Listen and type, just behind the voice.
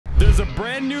a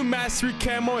brand new Mastery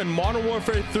camo in Modern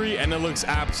Warfare 3, and it looks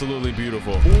absolutely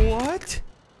beautiful. What?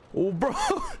 Oh, bro.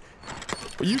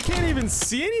 You can't even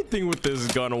see anything with this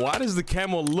gun. Why does the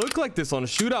camo look like this on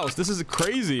shootouts? This is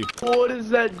crazy. What is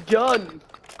that gun?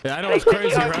 Yeah, I know it's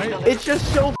crazy, right? It's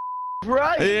just so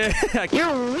bright. Yeah.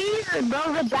 You're weird,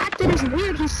 bro. The Bacton is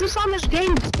weird. He sits on this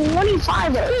game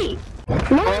 25-8.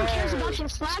 No one cares about your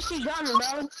flashy gun,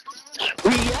 bro.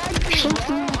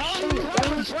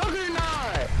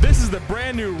 This is the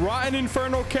brand new Rotten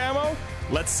Inferno camo.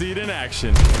 Let's see it in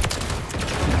action.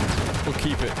 We'll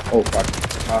keep it. Oh, fuck.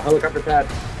 Helicopter pad.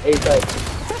 A-type.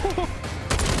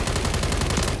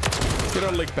 Get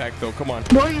our lick back, though. Come on.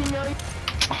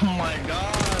 Oh my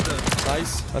god.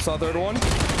 Nice. I saw a third one.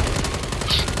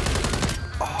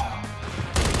 Oh.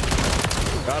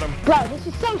 Got him. Bro, this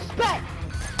is so spec.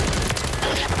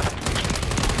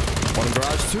 One in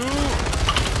garage, 2.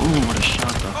 Oh, what a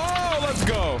shot, though. Oh, let's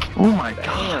go. Oh my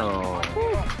god.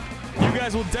 You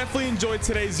guys will definitely enjoy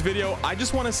today's video. I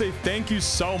just want to say thank you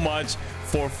so much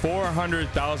for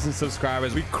 400,000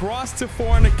 subscribers. We crossed to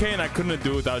 400K, and I couldn't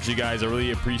do it without you guys. I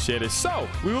really appreciate it. So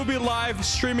we will be live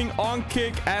streaming on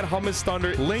Kick at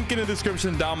HummusThunder. Link in the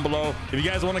description down below. If you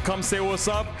guys want to come say what's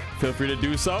up, feel free to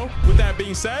do so. With that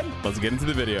being said, let's get into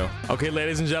the video. Okay,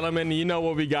 ladies and gentlemen, you know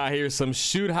what we got here. Some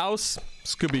shoot house.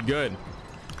 This could be good.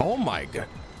 Oh my god.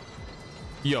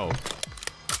 Yo.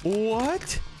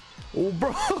 What? Oh,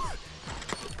 bro.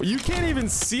 You can't even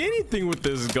see anything with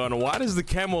this gun. Why does the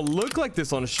camo look like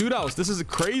this on shootouts? This is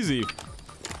crazy.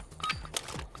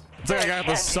 It's like I got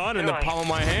the sun in the palm of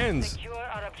my hands.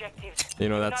 You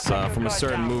know, that's from a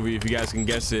certain movie. If you guys can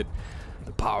guess it.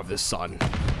 The power of the sun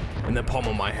in the palm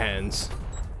of my hands.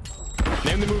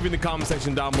 Name the movie in the comment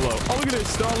section down below. Oh, look at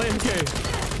this. They're all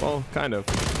AMK. Well, kind of.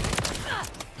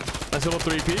 Nice little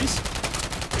 3-piece.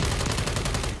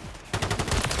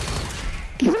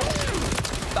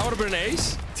 That would have been an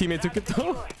ace. Teammate took it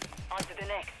though.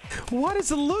 Why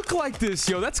does it look like this,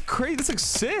 yo? That's crazy. This looks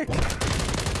sick.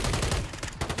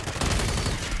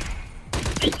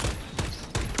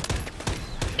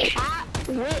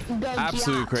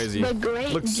 Absolutely crazy.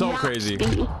 Looks so crazy.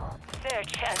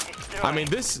 I mean,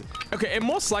 this. Okay, it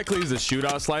most likely is the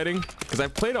shootout sliding because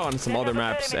I've played on some other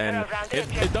maps and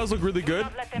it does look really good,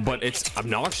 but it's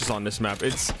obnoxious on this map.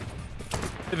 It's.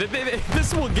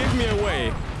 This will give me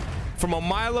away. From a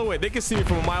mile away. They can see me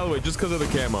from a mile away just because of the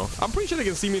camo. I'm pretty sure they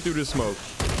can see me through the smoke.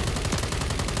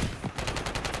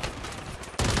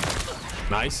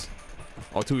 Nice.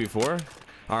 Oh, 2v4.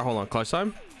 All right, hold on. Clutch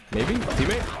time. Maybe.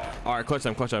 Teammate. All right, clutch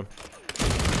time. Clutch time.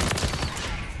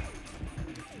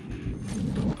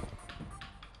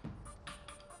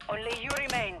 Only you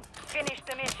remain. Finish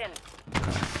the mission.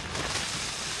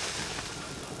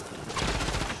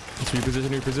 Let's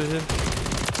reposition.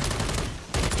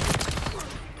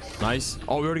 Nice.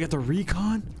 Oh, we already got the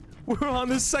recon. We're on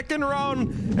the second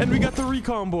round and we got the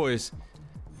recon, boys.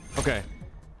 Okay,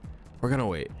 we're gonna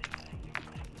wait.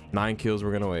 9 kills.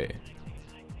 We're gonna wait.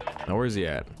 Now where's he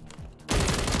at?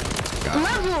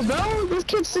 Level, bro. This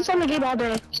kid sits on the game all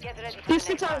day. He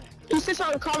sits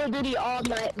on Call of Duty all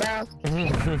night, bro.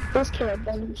 This kid,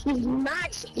 bro. He's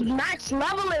max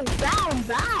level is down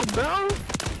bad, bro.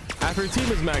 After your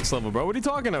team is max level, bro. What are you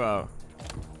talking about?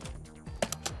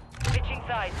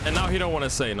 And now he don't want to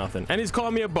say nothing. And he's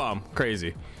calling me a bum.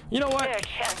 Crazy. You know what?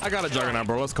 I got a juggernaut,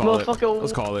 bro. Let's call it.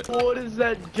 Let's call it. What is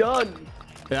that gun?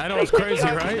 Yeah, I know it's crazy,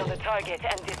 right?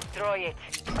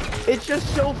 It's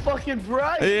just so fucking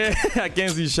bright. Yeah, I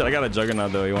can't see shit. I got a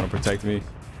juggernaut, though. You want to protect me?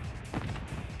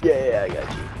 Yeah, I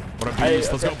got you. What a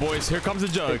beast. Let's go, boys. Here comes the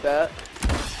jug.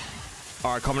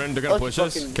 All right, coming in. They're going to push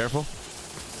us. Careful.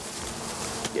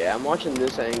 Yeah, I'm watching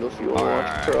this angle if you want to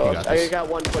watch cross. I got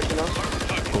one pushing us.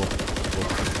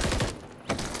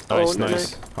 Nice,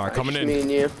 nice. All right, coming in. Me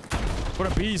and you. What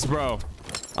a beast, bro.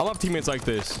 I love teammates like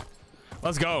this.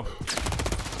 Let's go.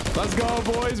 Let's go,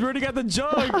 boys. We already got the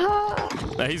jug.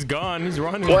 Nah, he's gone. He's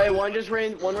running. Wait, one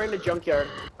ran the junkyard.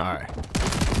 All right.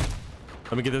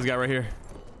 Let me get this guy right here.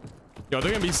 Yo,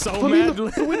 they're gonna be so mad.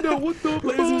 The window, what the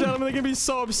Ladies and gentlemen, they're gonna be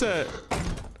so upset.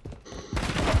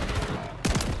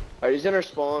 All right, he's in our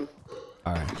spawn.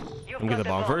 All right. Let me get the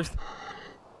bomb first.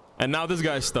 And now this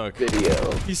guy's stuck.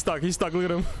 Video. He's stuck. Look at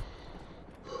him.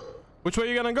 Which way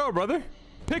you gonna go, brother?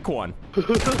 Pick one.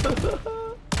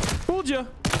 Fooled ya.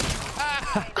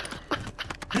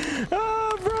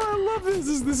 Ah, bro, I love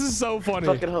this. This is so funny.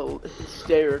 Fucking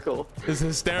hysterical. It's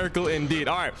hysterical indeed.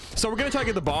 All right, so we're gonna try to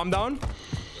get the bomb down,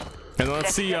 and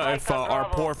let's see if our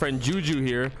poor friend Juju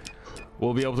here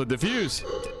will be able to defuse.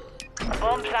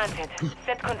 Bomb planted.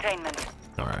 Set containment.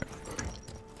 All right.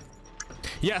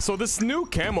 Yeah, so this new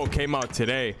camo came out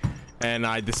today, and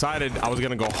I decided I was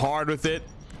gonna go hard with it.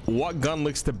 What gun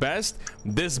looks the best?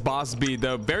 This BAS-B.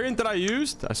 The variant that I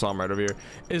used, I saw him right over here,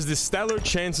 is the Stellar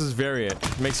Chances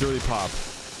variant. Makes it really pop.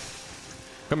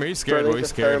 Come here, he's scared, bro. He's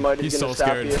scared. He's so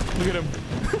scared. Look at him.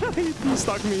 He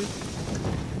stuck me.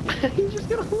 He's just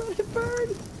gonna let it burn.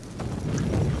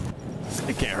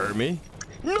 It can't hurt me.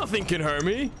 Nothing can hurt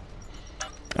me.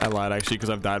 I lied actually because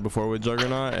I've died before with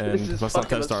Juggernaut, and let's not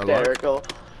test our luck.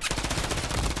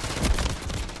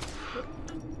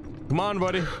 Come on,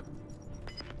 buddy.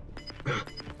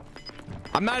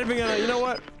 I'm not even gonna, you know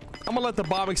what? I'm gonna let the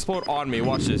bomb explode on me.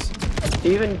 Watch this.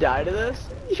 You even died to this?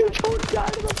 You don't die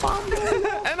to the bomb.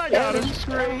 And I got him.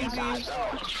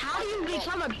 How you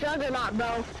become a Juggernaut,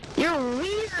 bro? You're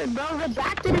weird, bro. The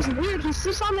back that is weird. He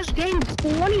sits on this game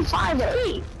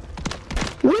 25-8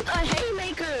 with a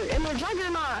haymaker and a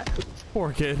Juggernaut.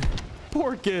 Poor kid.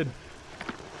 Poor kid.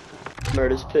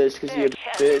 Murder's pissed because he a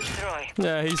bitch.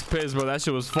 Yeah, he's pissed, bro. That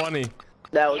shit was funny.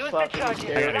 That was fucking I got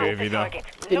scary. UAV though.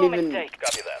 Didn't even.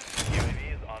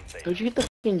 How'd you get the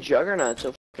fucking Juggernaut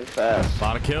so fucking fast? A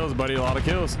lot of kills, buddy. A lot of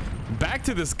kills. Back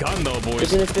to this gun though, boys.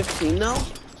 Isn't it 15 though?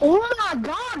 Oh my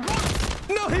god,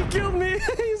 bro. No, he killed me.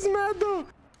 He's mad though.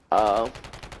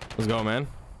 Let's go, man.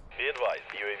 Be advised,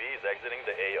 UAV is exiting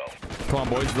the AO. Come on,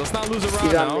 boys. Let's not lose a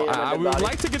round now. I would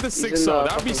like to get the 6-0.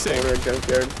 That would be sick.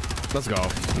 Let's go.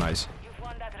 Nice.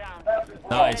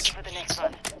 Nice.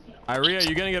 Iria,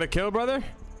 you gonna get a kill, brother?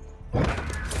 Buddy,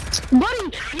 you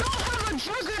don't have a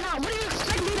Juggernaut. What do you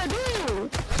expect me to do?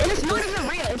 And it's not even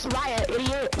Rhea, it's Riot,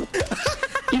 idiot.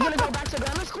 You gonna go back to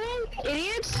grammar school?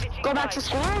 Idiots? Go back to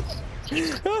school? No,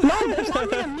 it's not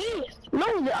even me.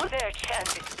 No,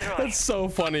 that's so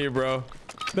funny, bro.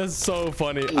 That's so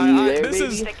funny. This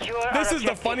is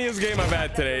the funniest game I've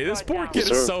had today. This poor kid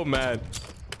is so mad.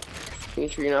 He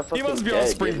must be on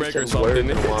spring break or something.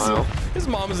 His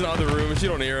mom's in the other room. She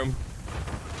don't hear him.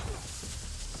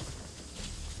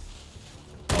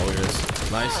 Oh, here it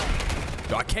is. Nice.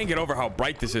 Yo, I can't get over how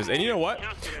bright this is. And you know what?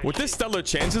 With this Stellar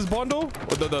Chances bundle,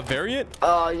 or the variant,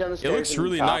 it looks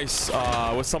really nice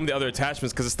with some of the other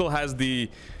attachments because it still has the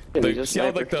see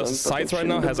how like the sights right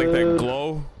now has like that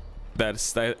glow,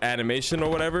 that animation or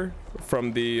whatever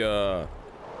from the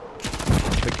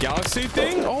Galaxy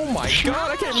thing. Oh my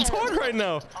god, I can't even talk right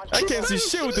now. I can't see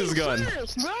shit with this gun.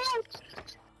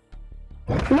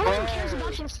 No one cares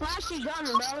about your flashy gun,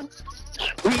 bro.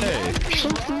 Hey,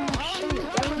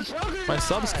 my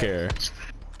subs care.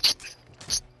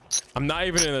 I'm not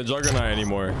even in a Juggernaut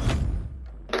anymore.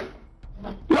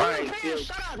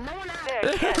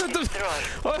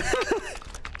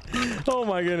 Oh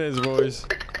my goodness, boys.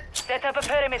 Set up a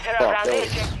perimeter around the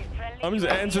objective. I'm just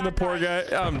answering the poor guy.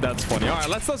 That's funny. All right,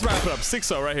 let's wrap it up.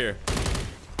 6-0 right here.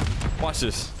 Watch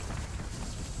this.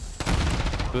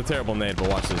 It's a terrible nade, but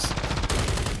watch this.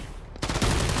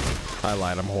 I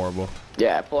lied. I'm horrible.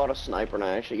 Yeah, I pull out a sniper and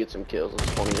I actually get some kills.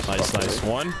 It's funny as nice, fuck. nice.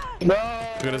 One. No.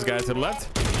 Look at this guy to the left.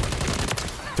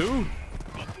 Two.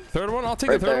 Third one. I'll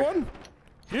take right the third there. one.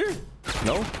 Here.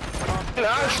 No. Well,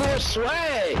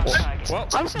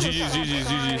 GG's.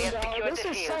 This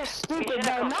is so stupid,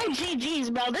 bro. No GG's,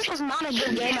 bro. This was not a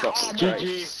good game at all, bro.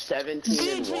 GG's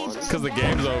 17-1. Because the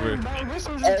game's over.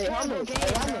 Hey,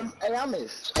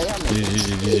 Hummus.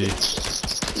 GG.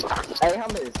 Hey,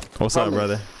 Hummus. What's up,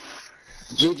 brother?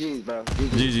 GG's, bro.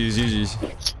 GG's.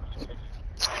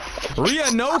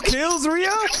 Rhea, no kills,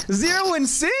 Rhea? 0 and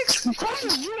 6? You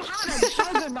had a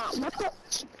Juggernaut. What the?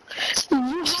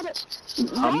 You had it.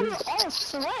 You're all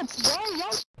sweats, bro.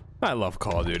 I love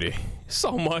Call of Duty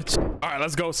so much. All right,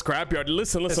 let's go Scrapyard.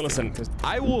 Listen.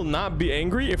 I will not be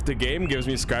angry if the game gives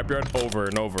me Scrapyard over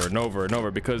and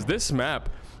over because this map,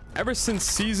 ever since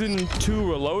season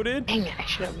 2 Reloaded,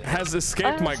 has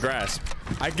escaped my grasp.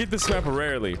 I get this map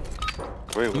rarely.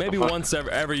 Maybe once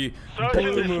every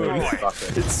blue moon.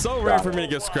 It's so rare for me to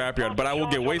get Scrapyard, but I will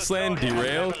get Wasteland,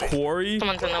 Derail, Quarry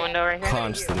Someone's in the window right here.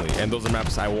 constantly, and those are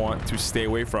maps I want to stay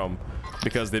away from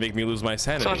because they make me lose my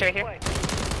sanity. Someone's right here.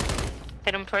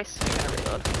 Hit him twice. I gotta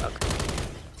reload. Okay.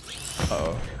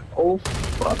 Uh-oh. Oh,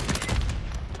 fuck.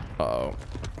 Uh-oh.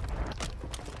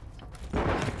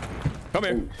 Come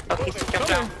here. Oh, he's jumped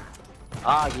down.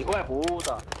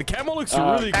 The camo looks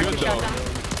really good though.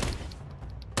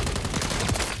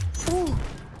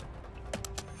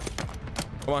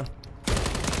 Come on.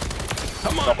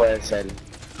 Come on.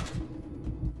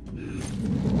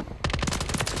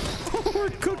 We're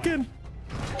cooking.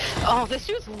 Oh, this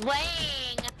dude's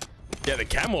laying. Yeah, the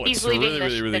camo looks He's leaving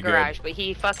really the good. garage, but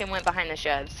he fucking went behind the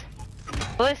sheds.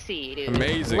 pussy, dude.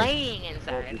 Amazing. Laying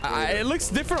inside. It looks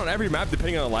different on every map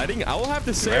depending on the lighting. I will have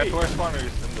to say, Where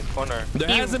spawners in the corner. there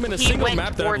hasn't been a single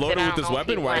map that I've loaded with this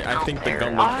weapon where I think the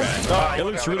gun looks bad. It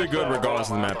looks really good regardless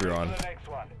of the map you're on.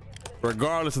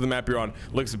 Regardless of the map you're on,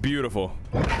 looks beautiful.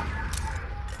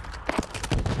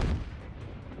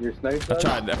 Your sniper? I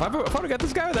tried. If I would have got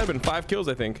this guy, that'd have been 5 kills,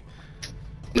 I think.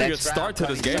 Pretty good start to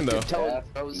this game, though.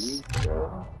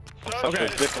 Okay,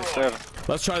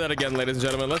 let's try that again, ladies and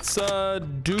gentlemen. Let's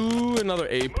do another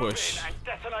A push.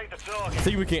 I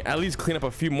think we can at least clean up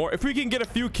a few more. If we can get a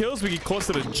few kills, we get close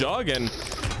to the jug, and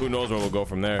who knows where we'll go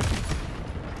from there.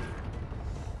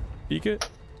 Peek it.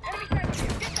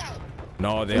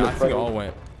 No, I think it all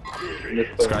went.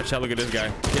 Scratch that. Look at this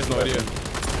guy. He has no idea.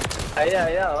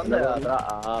 Yeah,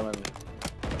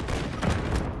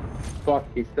 fuck,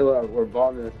 he's still out. We're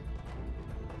bombing this.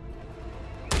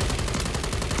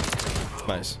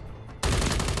 Nice.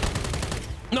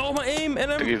 No, my aim,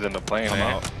 and I'm. He's in the plane. I'm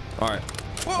out. All right.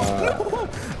 Whoa,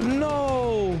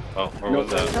 no. Oh, where was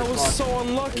that? That was so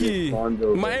unlucky.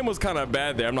 My aim was kind of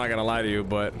bad there. I'm not gonna lie to you,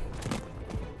 but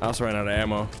I also ran out of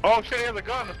ammo. Oh shit, he has a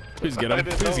gun. Please get him.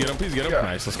 Please get him. Please get him.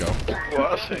 Nice. Let's go.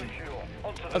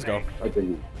 Let's go.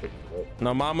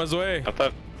 No mama's way. I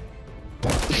thought.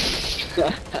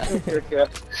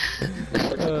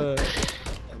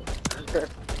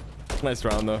 Nice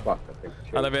round though.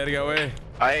 I never had to go away.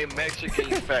 I ain't Mexican,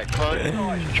 you fat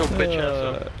cunt. Your bitch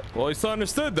ass up. Well, he still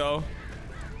understood though.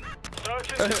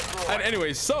 And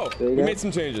anyways, so we made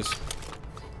some changes.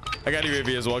 I got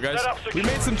UAV as well, guys. We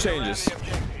made some changes.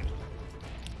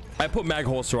 I put mag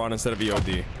holster on instead of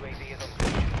EOD.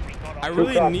 I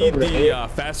really need the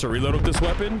faster reload of this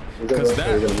weapon because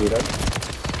that.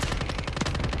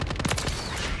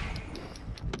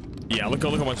 Yeah, look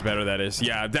how much better that is.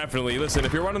 Yeah, definitely. Listen,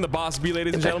 if you're running the BAS-B,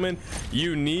 ladies and gentlemen,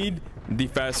 you need the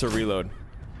faster reload.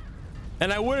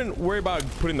 And I wouldn't worry about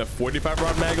putting the 45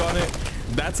 round mag on it.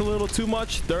 That's a little too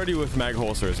much. 30 with mag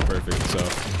holster is perfect. So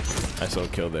I still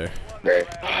killed there.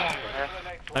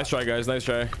 Nice try, guys. Nice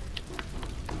try.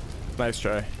 Nice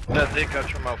try. That dick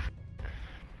got your mouth.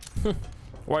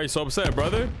 Why are you so upset,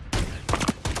 brother?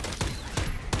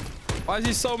 Why is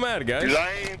he so mad, guys?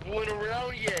 I ain't going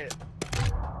around yet.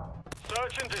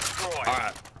 Search and destroy. All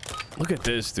right. Look at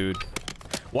this, dude.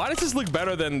 Why does this look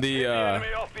better than the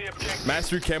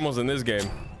mastery camos in this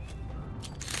game?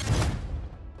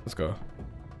 Let's go.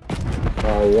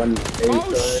 Oh,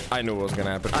 I knew what was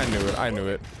gonna happen. I knew it. I knew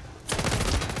it.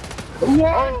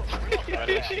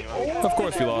 Of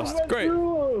course we lost. Great.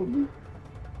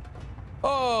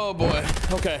 Oh boy.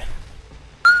 Okay.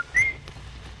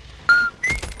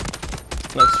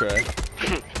 Nice try.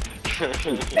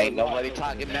 Ain't nobody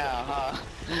talking now, huh?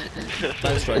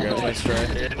 Nice try, guys. Nice try.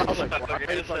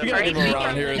 You gotta give him a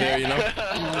round here or there, you know.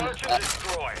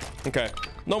 Okay.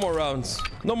 No more rounds.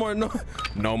 No more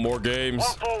games.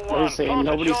 We're saying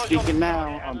nobody's speaking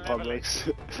now on Publix.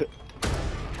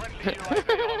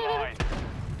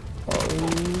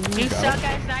 You suck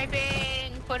at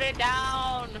sniping. Put it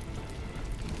down.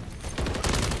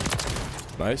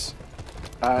 Nice.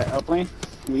 Airplane.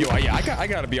 Yo, yeah, I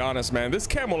gotta be honest, man. This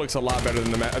camo looks a lot better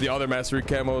than the other mastery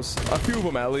camos. A few of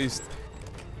them at least.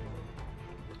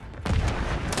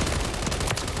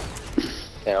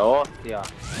 Yeah.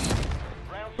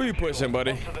 Who you pushing,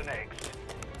 buddy?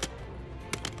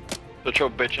 Put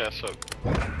your bitch ass up.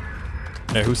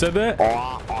 Hey, who said that?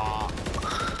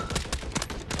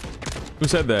 Who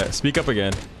said that? Speak up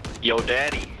again. Yo,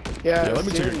 daddy. Yeah, let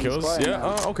me check your kills.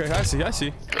 Yeah, okay, I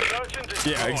see.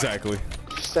 Yeah, exactly.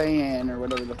 Saying or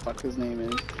whatever the fuck his name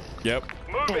is. Yep.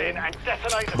 Move in and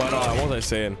detonate the But what was I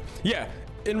saying? Yeah,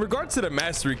 in regards to the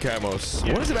mastery camos,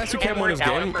 what is the mastery camo in this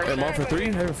game? Modern 3?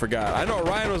 I forgot. I know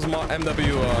Ryan was MW,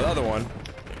 the other one.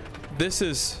 This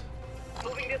is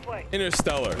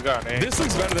Interstellar. This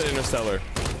looks better than Interstellar.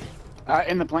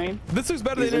 In the plane? This looks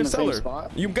better than Interstellar.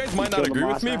 You guys might not agree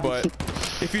with me, but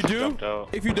if you do,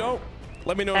 if you don't,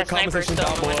 let me know in the comment section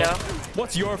down below.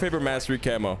 What's your favorite mastery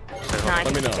camo?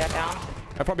 Let me know.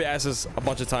 I probably asked this a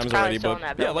bunch of times already, but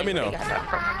yeah, let me know.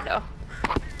 Yeah,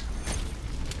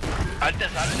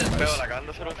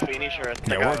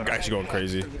 we're actually going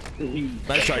crazy.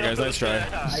 Nice try, guys. Nice try.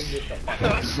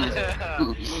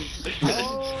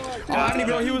 Oh, I didn't even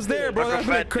know he was there, bro. That's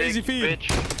a crazy feed.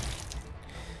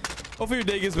 Hopefully your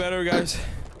day gets better, guys.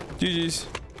 GG's.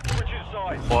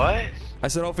 What? I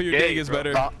said hopefully your day gets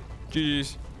better.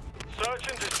 GG's. Search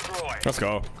and destroy. Let's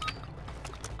go.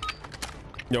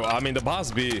 Yo, I mean the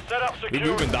BAS-B,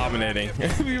 we've been dominating.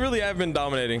 We really have been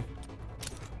dominating.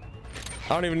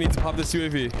 I don't even need to pop this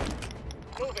UAV.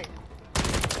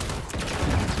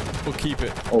 We'll keep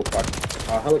it. Oh fuck.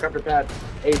 Helicopter pad.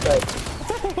 A side.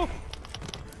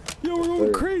 Yo, we're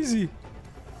going crazy.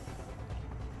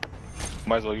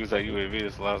 Might as well use that UAV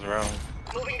this last round.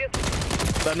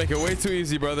 That'd make it way too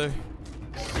easy, brother.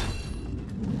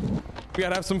 We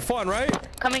gotta have some fun, right?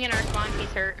 Coming in our spawn, he's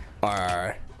hurt. All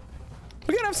right.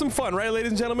 We gotta have some fun, right,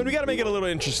 ladies and gentlemen? We gotta make it a little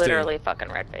interesting. Literally fucking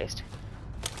red-faced.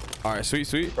 All right, sweet,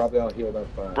 sweet. Probably all healed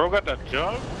up. Bro got that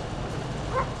jug?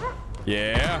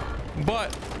 Yeah,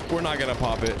 but we're not gonna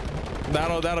pop it.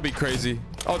 That'll be crazy.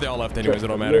 Oh, they all left anyways. It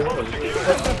don't matter.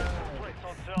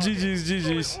 GG's,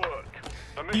 GG's.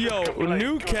 Yo,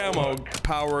 new camo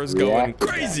power is going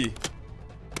crazy.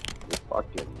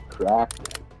 Fucking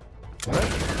cracked.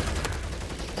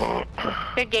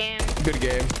 Good game. Good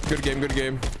game. Good game. Good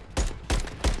game.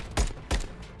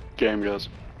 Game goes.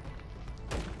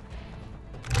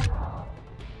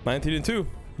 19-2.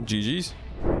 GG's.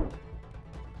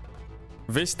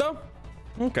 Vista?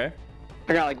 Okay.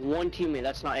 I got like one teammate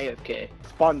that's not AFK.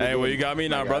 Hey, well, you got me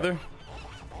now, brother.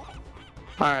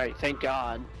 Alright, thank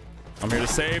God. I'm here to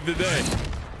save the day.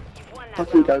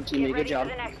 Fucking go teammate, good job.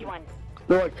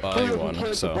 Oh, you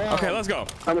won, so. Okay, let's go.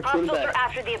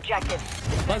 After the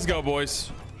objective. Let's go,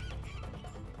 boys.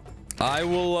 I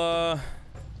will,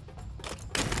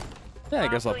 yeah, I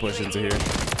guess I'll push into here.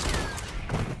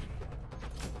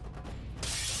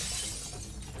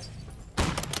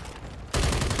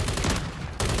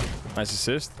 Nice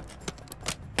assist.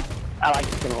 I like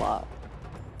this skin a lot.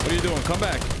 What are you doing? Come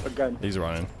back. Okay. He's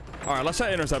running. All right, let's try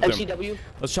to intercept him. MCW?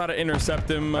 Let's try to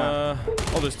intercept him. Oh,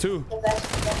 there's two.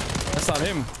 That's not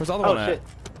him. Where's the other one at?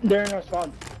 They're in our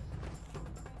spawn.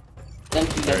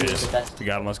 There he is. We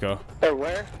got him. Let's go. Or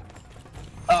where?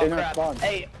 Oh, In our crap. spawn.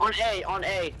 Hey, on A, on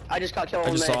A. I just got killed I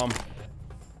on just A. saw him.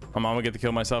 I'm gonna get the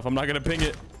kill myself. I'm not gonna ping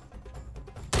it.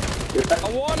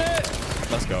 I want it.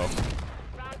 Let's go.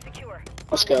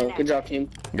 Let's go. Good job, team.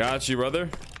 Got you, brother.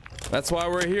 That's why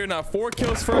we're here now. 4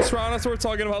 kills first round. That's what we're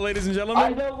talking about, ladies and gentlemen. I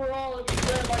know we're all in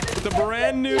The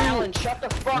brand new Alan, shut the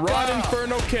fuck Rotten up.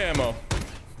 Inferno camo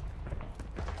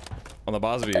on the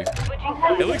BAS-B.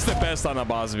 It looks the best on the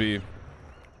BAS-B.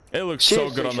 It looks so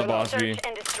good on the BAS-B.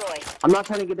 I'm not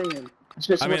trying to get in.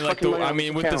 I mean, like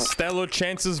with the stellar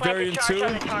chances variant too.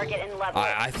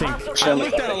 I think I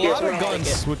looked at a lot of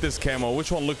guns with this camo.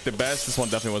 Which one looked the best? This one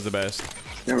definitely was the best.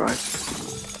 Never mind.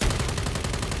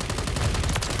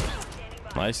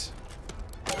 Nice.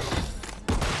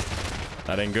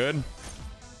 That ain't good.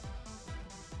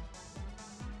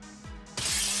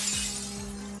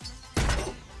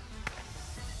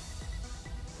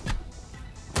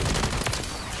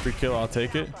 Free kill, I'll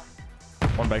take it.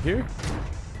 One back here.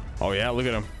 Oh yeah, look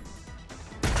at him.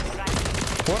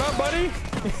 What up, buddy?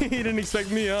 He didn't expect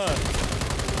me, huh?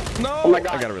 No. Oh my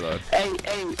God. I gotta reload. Hey,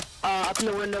 up in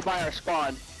the window by our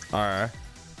spawn. All right.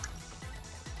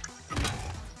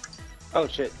 Oh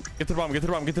shit. Get to the bomb, get to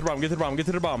the bomb, get to the bomb, get to the bomb, get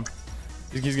to the bomb.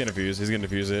 He's gonna defuse, he's gonna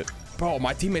defuse it. Bro,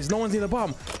 my teammates, no one's near the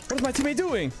bomb. What is my teammate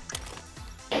doing?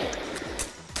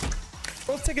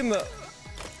 Bro's taking the...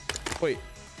 Wait.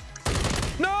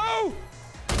 No!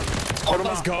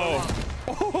 Let's go.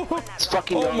 Let's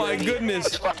fucking go. Oh my goodness.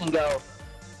 Let's fucking go.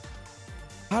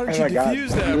 How did you defuse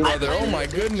that, brother? Oh my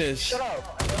goodness. Shut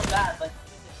up.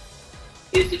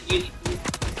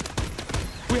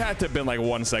 We had to have been like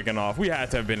 1 second off. We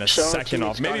had to have been a second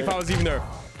off. Maybe if I was even there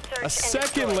a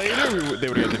second later, they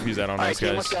would have defused that on us,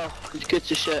 guys. Let's go. Let's get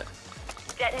this shit.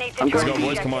 Let's go,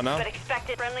 boys. Come on now.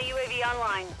 Friendly UAV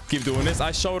online. Keep doing this.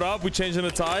 I showed up. We changing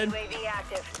the tide. UAV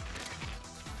active.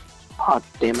 Oh,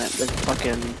 damn it. This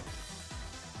fucking...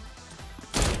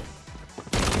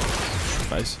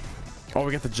 Nice. Oh,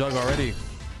 we got the jug already.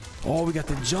 Oh, we got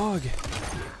the jug.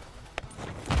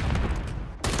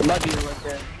 The mud beater right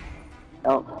there.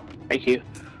 Oh, thank you.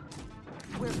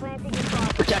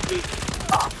 Protect me.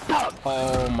 Oh, fuck.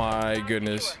 Oh my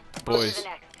goodness. Boys.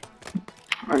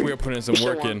 We are putting some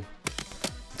work in.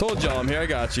 Told y'all I'm here. I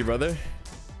got you, brother.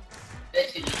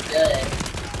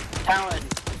 Talon.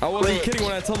 I wasn't kidding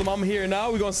when I told him I'm here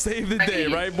now. We're going to save the day,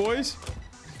 right, boys?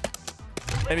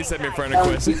 And he sent me a friend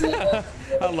request.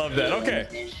 I love that.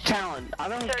 Okay. Talon, I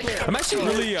don't care. I'm actually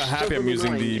really happy I'm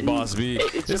using the BAS-B.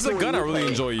 This is a gun I really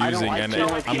enjoy using, and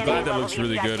I'm glad that looks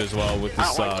really good as well with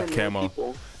this camo.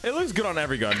 It looks good on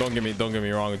every gun. Don't get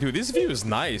me wrong, dude. This view is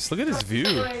nice. Look at this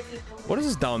view. What is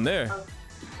this down there?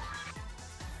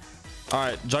 All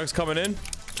right, jug's coming in.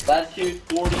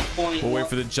 We'll wait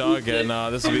for the jug, and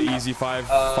this will be easy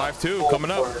 5-2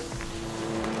 coming up.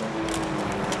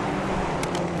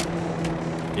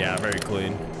 Yeah, very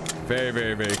clean. Very,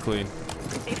 very, very clean.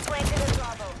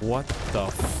 What the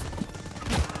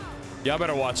f... Y'all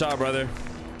better watch out, brother.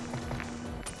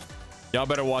 Y'all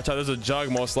better watch out. There's a jug,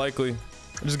 most likely.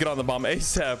 Just get on the bomb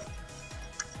ASAP.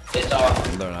 It's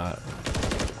off. They're not.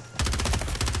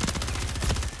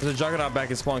 There's a juggernaut back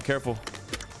in spawn. Careful.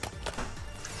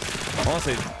 I want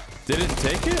to say, didn't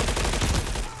take it?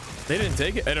 They didn't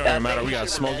take it? It don't even matter. We got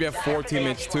smoke. We have 4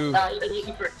 teammates too.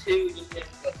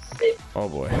 Oh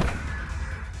boy.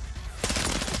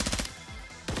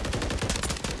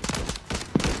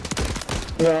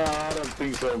 No, I don't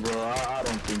think so, bro. I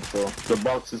don't think so. The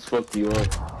boxes fucked you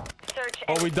up.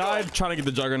 Oh, we died trying to get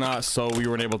the juggernaut, so we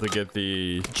weren't able to get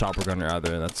the chopper gunner out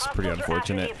there. That's pretty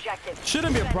unfortunate.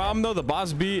 Shouldn't be a problem though. The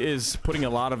BAS-B is putting a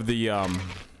lot of the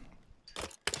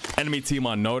enemy team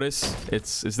on notice.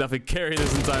 It's definitely carrying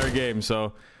this entire game,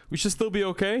 so we should still be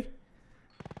okay.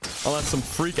 Unless some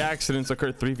freak accidents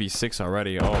occur. 3v6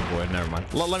 already. Oh boy, never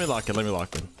mind. Let me lock in. Let me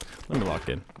lock in. Let me lock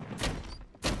in.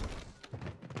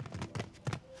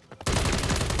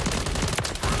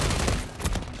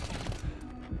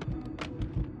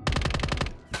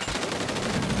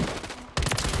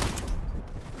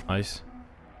 Nice.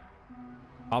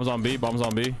 Bombs on B. Bombs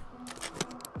on B.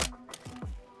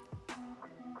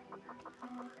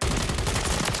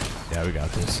 Yeah, we got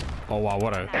this. Oh wow,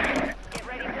 what a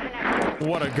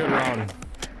good round.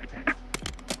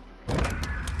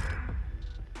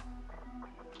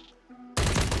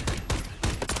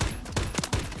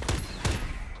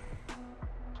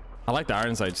 I like the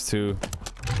iron sights too.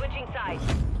 Switching sides.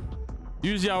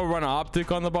 Usually I would run an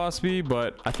optic on the BAS-B,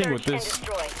 but I think with this,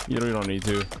 you don't need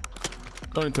to.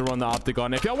 Don't need to run the optic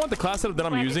on. If y'all want the class setup that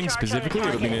I'm using specifically,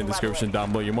 it'll be in the description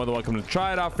down below. You're more than welcome to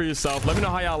try it out for yourself. Let me know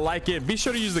how y'all like it. Be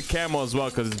sure to use the camo as well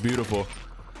because it's beautiful.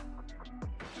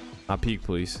 Not peek,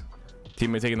 please.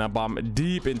 Teammate taking that bomb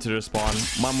deep into their spawn.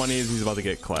 My money is he's about to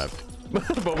get clapped.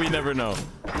 But we never know.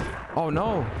 Oh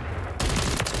no.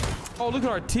 Oh, look at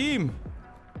our team.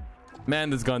 Man,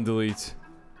 this gun deletes.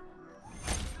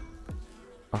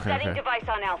 Okay, Setting device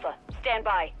on Alpha. Stand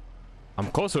by. I'm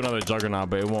close to another juggernaut,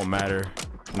 but it won't matter.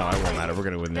 No, it won't matter. We're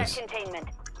gonna win this. Containment.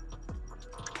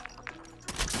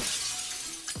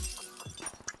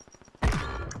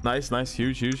 Nice, nice,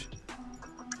 huge, huge,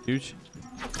 huge.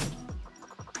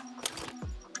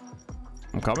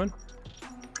 I'm coming.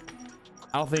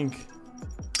 I don't think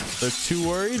they're too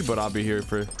worried, but I'll be here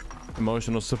for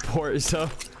emotional support. So.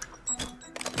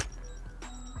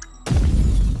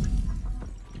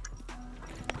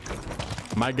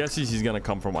 My guess is he's gonna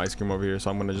come from ice cream over here,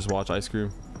 so I'm gonna just watch ice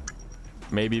cream.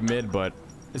 Maybe mid, but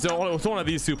it's one of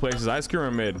these two places, ice cream or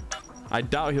mid. I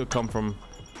doubt he'll come from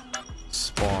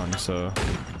spawn. So,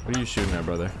 what are you shooting at,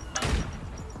 brother?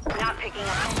 Not picking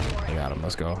up. I got him.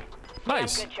 Let's go.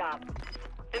 Nice. Good job.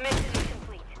 The mission is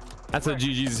complete. That's a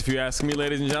GG's if you ask me,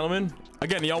 ladies and gentlemen.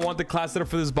 Again, y'all want the class setup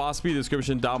for this BAS-B?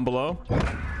 Description down below.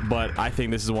 But I think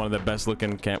this is one of the best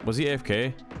looking camp. Was he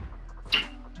AFK?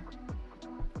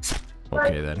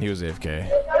 Okay, then he was AFK.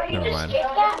 Never mind.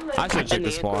 I should check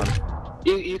the spawn.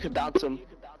 You could bounce him.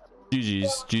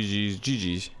 GG's, GG's,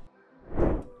 GG's.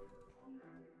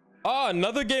 Oh,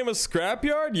 another game of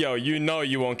Scrapyard? Yo, you know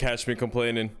you won't catch me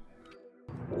complaining.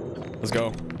 Let's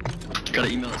go. Got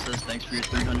an email that says thanks for your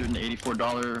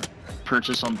 $384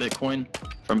 purchase on Bitcoin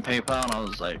from PayPal, and I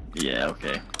was like, yeah,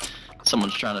 okay.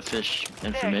 Someone's trying to fish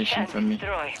information from me.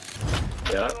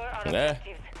 Yeah.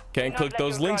 Can't click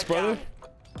those links, brother.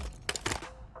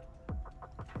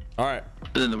 All right.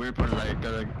 But then the weird part is I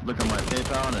gotta look at my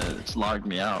PayPal and it's logged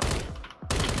me out.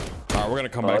 All right, we're gonna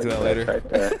come back to that later.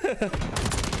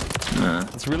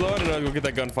 Let's reload and I'll go get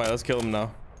that gunfight. Let's kill him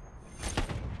now.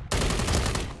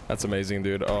 That's amazing,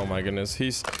 dude. Oh my goodness,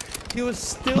 he was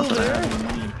still there in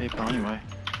PayPal anyway.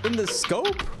 In the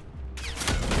scope,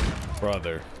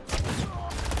 brother.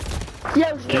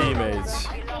 Yo, teammates.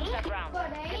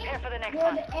 Prepare for the next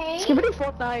one. Skibidi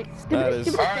Fortnite. That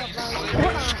is.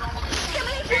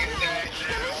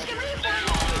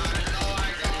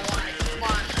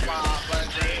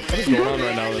 What is going on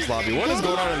right now in this lobby? What is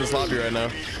going on in this lobby right now?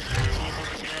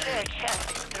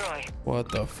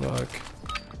 What the fuck?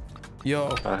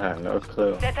 Yo. I have no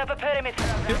clue. Set up a perimeter.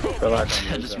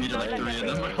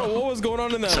 Oh, what was going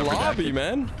on in that lobby,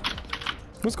 man?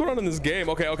 What's going on in this game?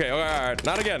 Okay, okay, all right,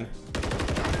 not again.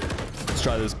 Let's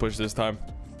try this push this time.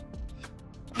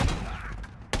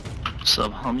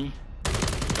 Sub homie.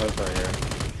 That's right here.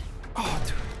 Oh,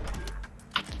 dude.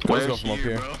 Let's go from up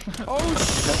here. Oh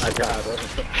shit! I got it.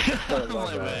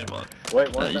 Wait,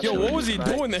 what? Yo, what was he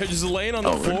doing there? Just laying on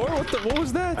the floor? What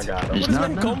was that? I got him. Where does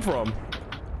that come from?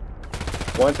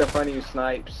 One's in front of you,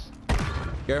 snipes.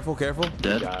 Careful, careful.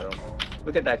 Dead. Got him.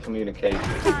 Look at that communication.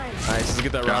 Nice, let's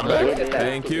get that round back.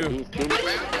 Thank you.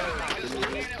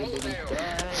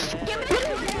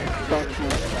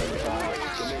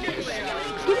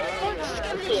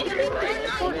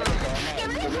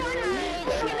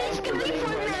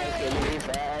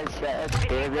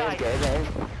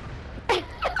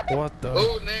 What the?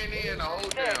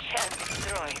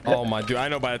 Oh my dude, I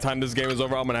know by the time this game is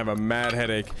over, I'm gonna have a mad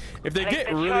headache. If they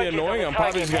get really annoying, I'm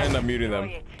probably just gonna end up muting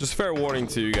them. Just fair warning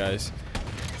to you guys.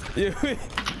 You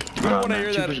don't want to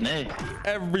hear that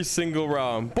every single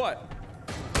round, but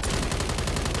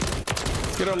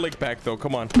let's get our lick back though.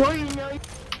 Come on.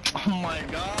 Oh my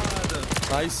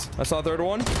god. Nice. I saw a third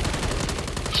one.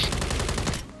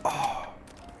 Oh.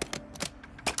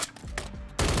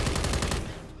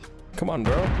 Come on,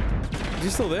 bro. Is he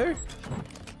still there?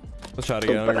 Let's try to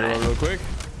get on real quick.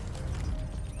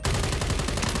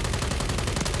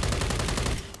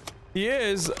 He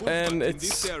is, and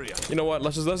it's, you know what?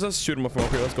 Let's just shoot him from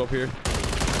up here. Let's go up here.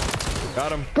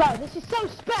 Got him. Bro, this is so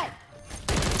spec.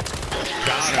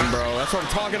 Got him, bro. That's what I'm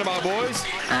talking about, boys.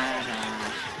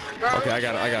 Okay, I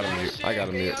gotta mute. I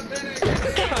gotta mute.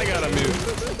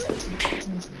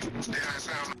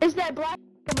 Is that black?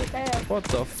 What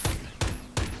the f?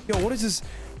 Yo, what is this?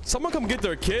 Someone come get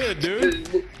their kid, dude.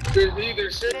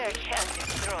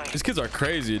 These kids are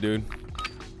crazy, dude.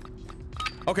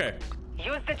 Okay.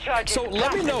 So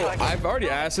let me know. I've already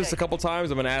asked this a couple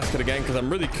times. I'm gonna ask it again because I'm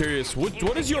really curious.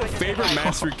 What is your favorite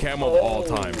mastery camo of all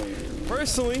time?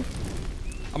 Personally,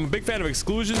 I'm a big fan of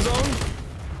Exclusion Zone.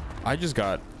 I just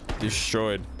got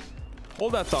destroyed.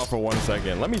 Hold that thought for 1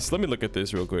 second. Let me look at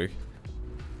this real quick.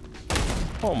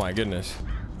 Oh my goodness.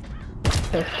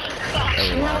 Hey,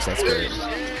 lost. That's great.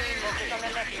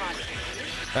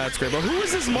 That's great, but who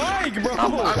is this mic, bro?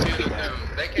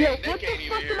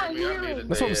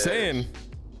 That's what I'm saying.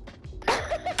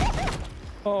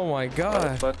 Oh my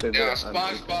god. Yeah,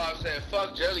 SpongeBob said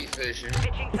fuck jellyfish.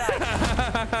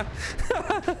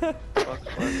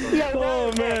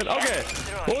 Oh man. Okay.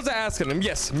 What was I asking him?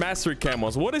 Yes, mastery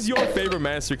camos. What is your favorite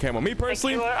mastery camo? Me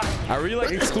personally, I really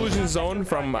like Exclusion Zone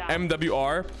from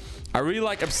MWR. I really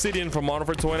like Obsidian from Modern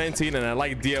Warfare 2019, and I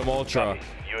like DM Ultra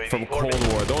from Cold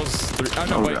War. Those three. Oh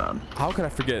no, wait. How could I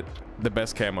forget the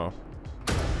best camo?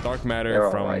 Dark Matter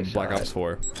from Black Ops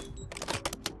 4.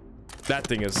 That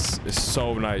thing is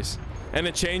so nice, and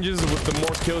it changes with the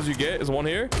more kills you get. Is one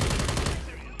here?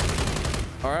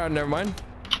 All right, never mind.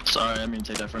 Sorry, I mean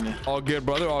take that from you. All good,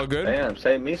 brother. All good. Damn,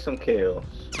 save me some kills.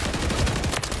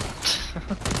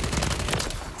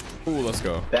 Ooh, let's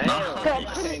go. Damn, he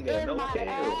can't get no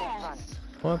kills.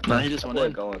 What? Nah, he just went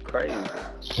in. Going crazy.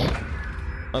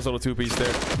 Nice little two-piece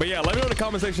there. But yeah, let me know in the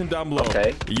comment section down below.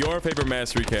 Okay. Your favorite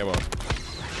mastery camo.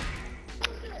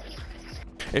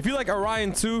 If you like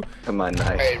Orion 2, come on,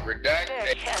 nice. Hey, redact.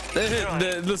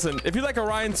 Listen, if you like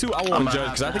Orion 2, I won't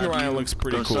judge because I think Orion looks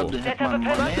pretty cool.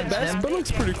 Not the best, but it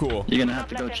looks pretty cool. You're gonna have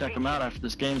to go check him out after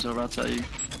this game's over. I'll tell you.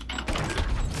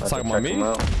 Talking about me?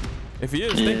 If he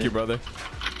is, thank you, brother.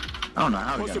 I don't know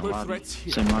how we got a lobby.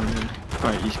 Same lobby.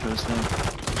 Alright, East Coast then.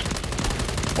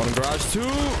 One in garage 2. Ooh,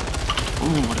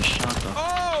 what a shot though.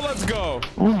 Oh, let's go.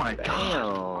 Oh my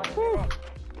god. Damn.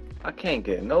 I can't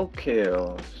get no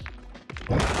kills.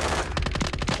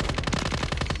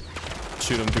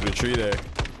 Shoot him through the tree there.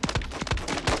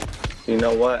 You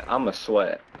know what? I'm a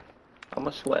sweat.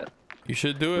 You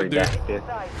should do it, dude.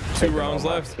 2 rounds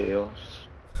left. What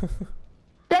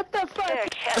the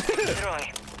fuck?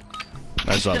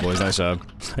 Nice job, boys. Nice job.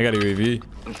 I got a UAV.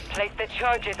 Place the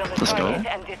charges on the target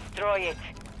and destroy it.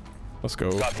 Let's go.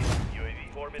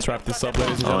 Let's wrap this up,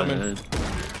 ladies and gentlemen.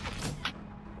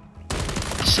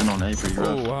 Sitting on A for you.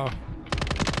 Oh, wow.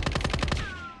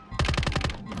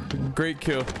 Great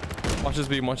kill. Watch this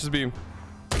beam. Watch this beam.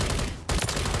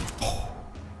 Oh.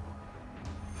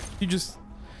 You just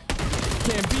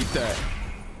can't beat that.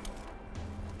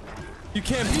 You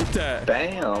can't beat that.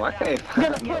 Damn, I can't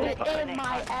Gonna put it in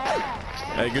my ass.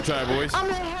 Hey, good try, boys. I'm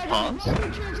gonna head in.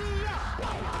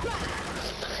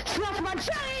 Smash my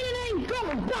chain and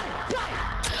go back.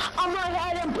 I'm gonna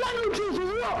head in.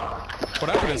 What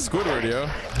happened to Squidward, yo?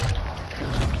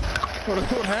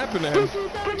 What happened to him?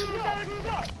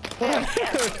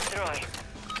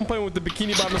 I'm playing with the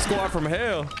Bikini Bottom squad from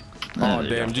hell. Oh,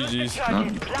 damn. GG's.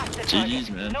 GG's,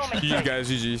 man. GG's,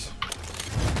 guys. GG's.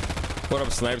 What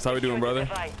up, Snipes? How we doing, brother?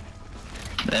 Hey,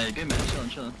 good, man.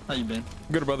 Chillin'. How you been?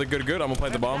 Good, brother. Good. I'm gonna play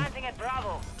the bomb.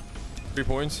 3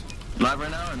 points. Live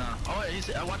right now or not? Oh, wait,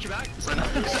 watch your back.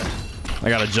 I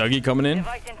got a Juggy coming in. You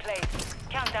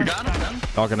got him?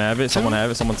 Y'all can have it. Someone have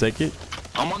it. Someone take it.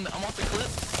 I'm off the clip.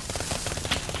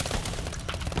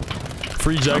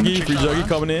 Free Juggy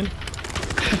coming in.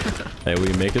 Hey,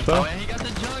 we make it though. Oh, and he got the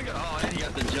jug. Oh, and he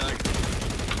got the jug.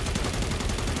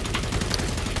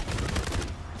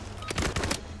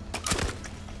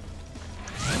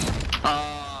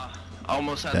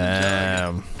 Almost had the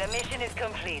jug. The mission is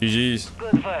complete. GG's.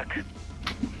 Good work.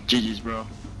 GG's, bro.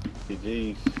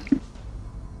 GG's.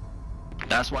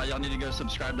 That's why y'all need to go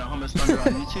subscribe to HummusThunder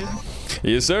on YouTube.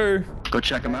 Yes, sir. Go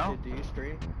check him out.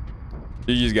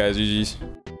 GG's, guys. GG's.